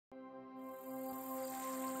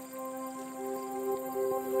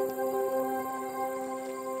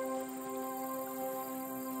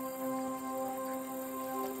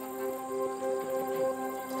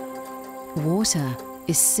Water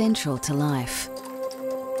is central to life.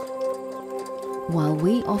 While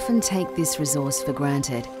we often take this resource for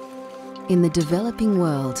granted, in the developing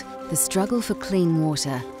world, the struggle for clean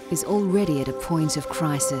water is already at a point of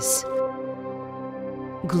crisis.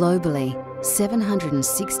 Globally,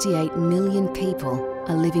 768 million people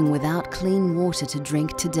are living without clean water to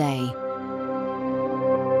drink today.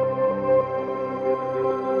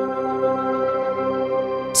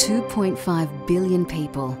 $2.5 billion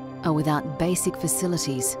people are without basic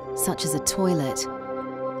facilities such as a toilet.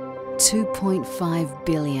 2.5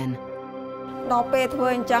 billion. ដល់ពេលធ្វើ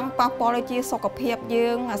អញ្ចឹងប៉ះពាល់ជាសុខភាពយើ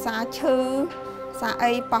ងអាសាឈឺសា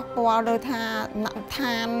អីប៉ះពាល់ដោយថា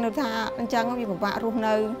ឋានឬថាអញ្ចឹងវាពិបាករស់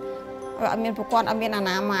នៅអត់មានប្រព័ន្ធអត់មានអ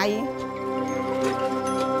នាម័យ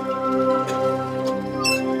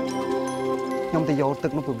ខ្ញុំទៅយកទឹ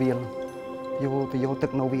កនោះពីវាលយកទឹ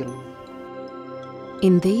កនៅវាល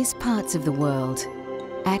In these parts of the world,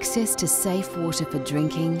 access to safe water for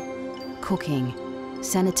drinking, cooking,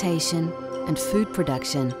 sanitation and food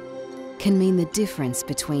production can mean the difference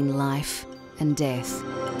between life and death.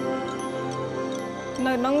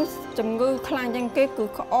 នៅក្នុងជំងឺខ្លាំងជាងគេគឺ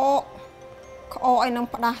ក្អកឲ្យនឹង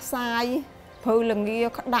ផ្ដាសាយព្រៅល្ងា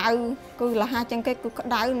ក្តៅគឺលះជាងគេគឺក្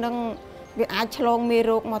តៅនឹងវាអាចឆ្លងមេ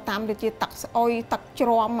រោគមកតាមដូចជាទឹកស្អុយទឹកជ្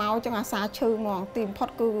រាំមកចឹងអាសាឈឺហ្មងទីបំផុត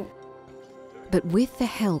គឺ But with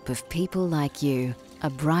the help of people like you, a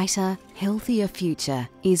brighter, healthier future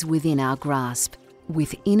is within our grasp.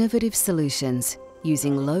 With innovative solutions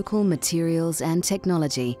using local materials and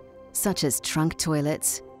technology, such as trunk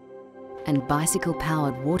toilets and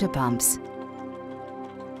bicycle-powered water pumps,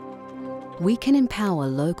 we can empower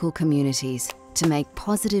local communities to make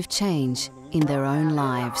positive change in their own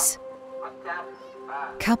lives.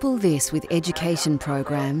 Couple this with education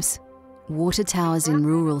programs, water towers in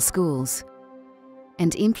rural schools,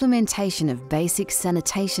 and implementation of basic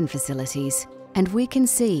sanitation facilities, and we can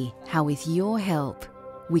see how with your help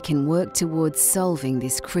we can work towards solving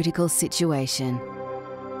this critical situation.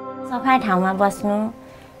 សភ័យถามมาบอสนู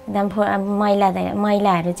ดำพอไม่ล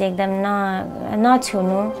ะหรือเจกดำนอชู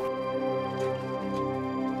นู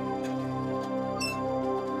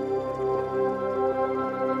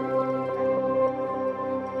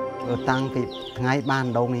តាំងពីថ្ងៃបាន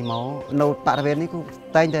ដងនេះមកនៅបរិវេណនេះគឺ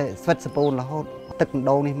តែងតែស្វិតសពូនរហូតទឹក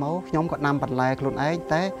ដងនេះមកខ្ញុំក៏ដាំបន្លែខ្លួនឯង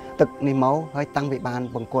តែទឹកនេះមកហើយតាំងពីបាន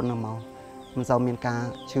បង្គន់នឹងមកមិនសូវមានការ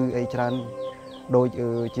ឈឺអីច្រើនដូច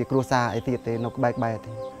ជាគ្រួសារអីទៀតទេនៅក្បែរ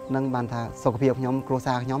ទេនឹងបានថាសុខភាពខ្ញុំគ្រួ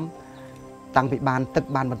សារខ្ញុំតាំងពីបានទឹក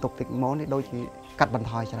បានបន្ទុកទឹកមកនេះដូចជាកាត់បន្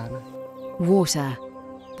ថយច្រើនណាស់ Water,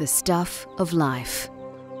 the stuff of life.